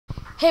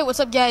Hey,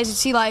 what's up, guys?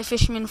 It's Eli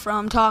Fishman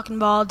from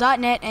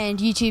TalkingBall.net and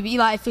YouTube.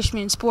 Eli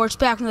Fishman Sports,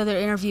 back with another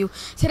interview.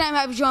 Today I'm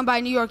happy to be joined by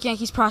New York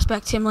Yankees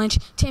prospect Tim Lynch.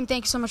 Tim,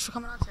 thank you so much for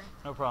coming on today.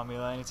 No problem,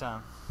 Eli.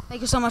 Anytime. Thank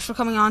you so much for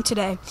coming on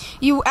today.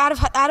 You out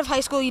of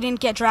high school, you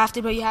didn't get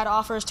drafted, but you had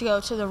offers to go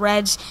to the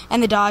Reds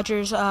and the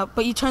Dodgers,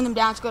 but you turned them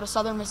down to go to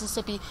Southern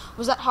Mississippi.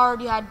 Was that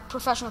hard? You had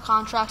professional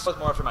contracts. It was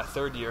more after my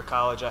third year of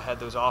college. I had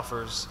those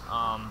offers.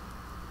 I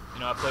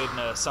played in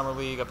a summer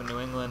league up in New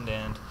England,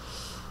 and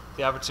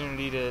the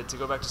opportunity to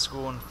go back to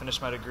school and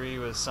finish my degree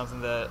was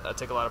something that I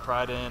take a lot of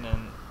pride in,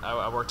 and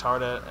I worked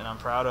hard at, and I'm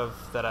proud of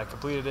that I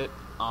completed it.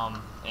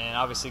 And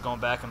obviously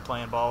going back and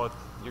playing ball with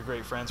your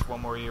great friends for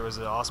one more year was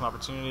an awesome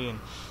opportunity, and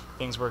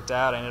things worked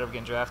out. I ended up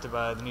getting drafted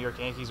by the New York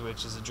Yankees,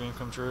 which is a dream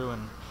come true,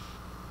 and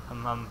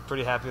I'm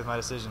pretty happy with my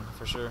decision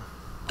for sure.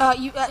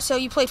 So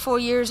you played 4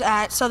 years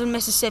at Southern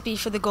Mississippi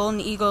for the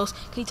Golden Eagles.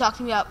 Can you talk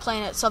to me about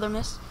playing at Southern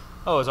Miss?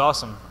 Oh, it was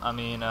awesome. I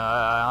mean,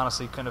 I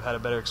honestly couldn't have had a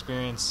better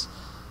experience.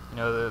 You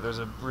know, there's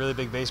a really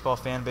big baseball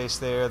fan base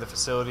there. The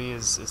facility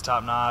is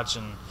top-notch,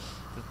 and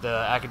the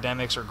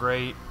academics are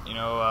great. You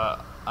know,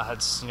 I had,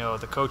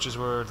 the coaches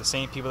were the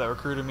same people that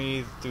recruited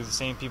me through the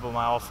same people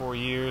my all 4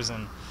 years,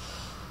 and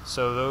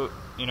so,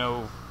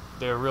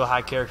 they're real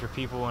high-character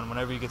people, and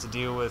whenever you get to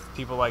deal with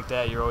people like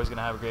that, you're always going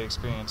to have a great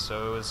experience.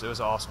 So it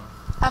was awesome.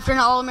 After an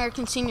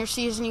All-American senior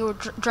season, you were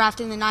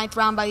drafted in the 9th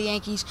round by the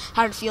Yankees.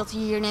 How did it feel to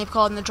hear your name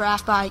called in the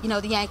draft by,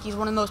 the Yankees,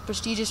 one of the most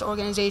prestigious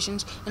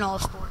organizations in all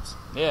of sports?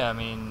 Yeah, I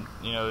mean,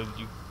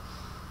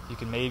 you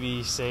can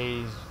maybe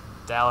say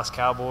Dallas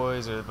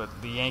Cowboys, but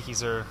the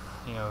Yankees are,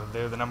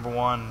 they're the number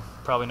one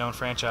probably known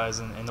franchise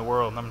in the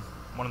world. One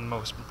of the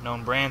most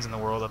known brands in the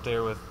world, up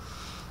there with,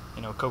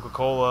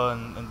 Coca-Cola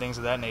and things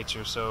of that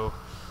nature. So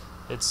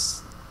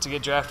to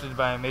get drafted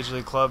by a major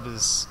league club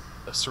is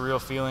a surreal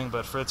feeling,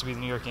 but for it to be the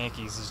New York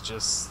Yankees is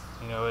just,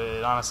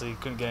 it honestly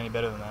couldn't get any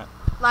better than that.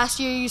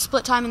 Last year you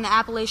split time in the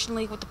Appalachian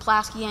League with the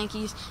Pulaski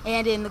Yankees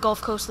and in the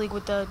Gulf Coast League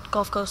with the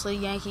Gulf Coast League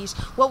Yankees.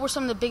 What were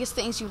some of the biggest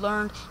things you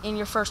learned in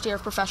your first year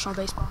of professional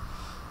baseball?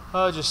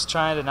 Just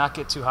trying to not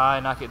get too high,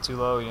 not get too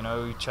low. You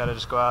try to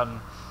just go out and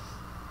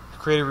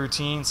create a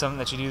routine, something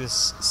that you do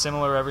this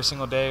similar every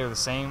single day or the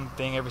same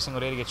thing every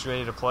single day to get you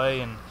ready to play,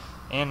 and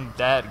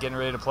that getting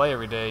ready to play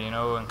every day.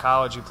 In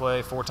college you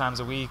play 4 times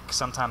a week,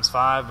 sometimes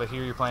 5, but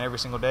here you're playing every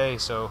single day.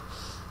 So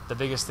the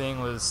biggest thing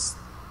was,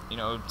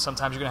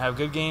 sometimes you're going to have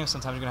good games,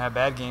 sometimes you're going to have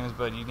bad games,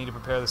 but you need to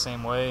prepare the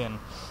same way, and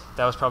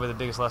that was probably the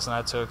biggest lesson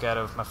I took out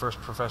of my first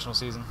professional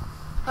season.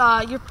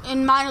 You're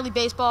in minor league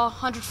baseball,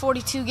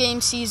 142-game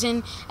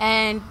season,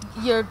 and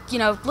you're,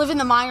 living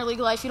the minor league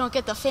life. You don't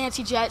get the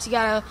fancy jets. You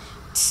got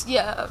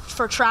to,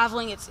 for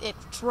traveling, it's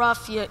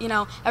rough.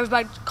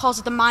 Everybody calls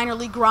it the minor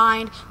league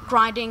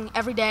grinding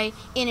every day,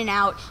 in and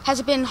out. Has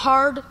it been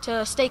hard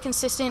to stay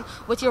consistent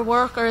with your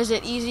work, or is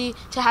it easy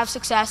to have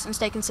success and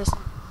stay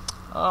consistent?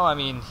 Oh, I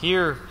mean,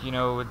 here,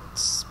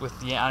 it's with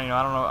I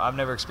don't know. I've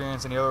never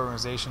experienced any other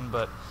organization,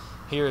 but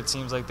here it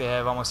seems like they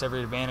have almost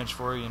every advantage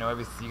for you.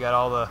 You got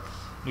all the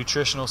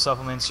nutritional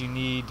supplements you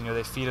need.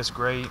 They feed us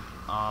great.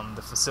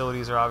 The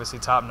facilities are obviously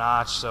top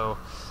notch. So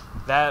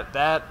that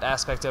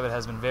aspect of it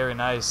has been very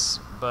nice.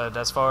 But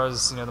as far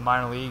as the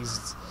minor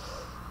leagues,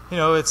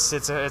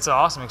 it's an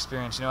awesome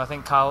experience. I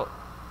think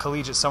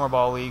collegiate summer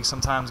ball leagues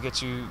sometimes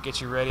get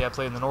you ready. I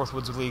played in the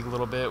Northwoods League a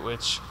little bit,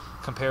 which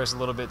compares a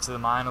little bit to the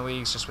minor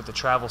leagues, just with the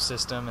travel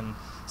system and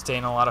staying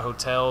in a lot of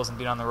hotels and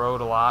being on the road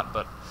a lot.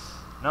 But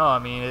no, I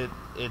mean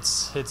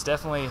it's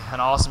definitely an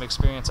awesome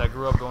experience. I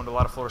grew up going to a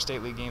lot of Florida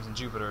State League games in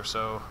Jupiter,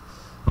 so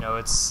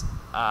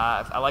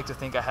I like to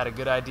think I had a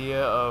good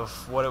idea of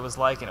what it was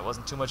like, and it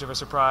wasn't too much of a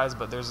surprise.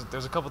 But there's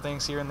a couple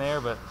things here and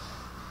there, but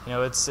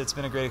it's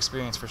been a great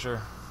experience for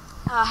sure.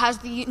 Has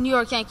the New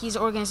York Yankees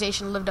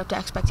organization lived up to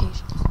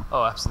expectations?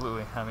 Oh,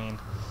 absolutely. I mean,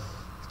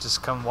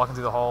 just come walking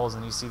through the halls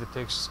and you see the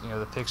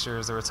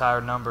pictures, the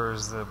retired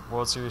numbers, the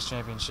World Series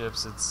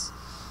championships. It's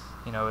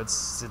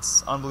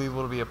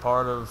unbelievable to be a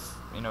part of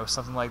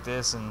something like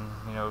this, and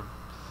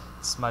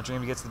it's my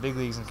dream to get to the big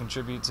leagues and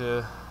contribute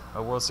to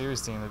a World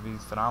Series team. It'd be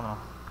phenomenal.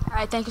 All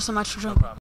right, thank you so much for joining. No problem.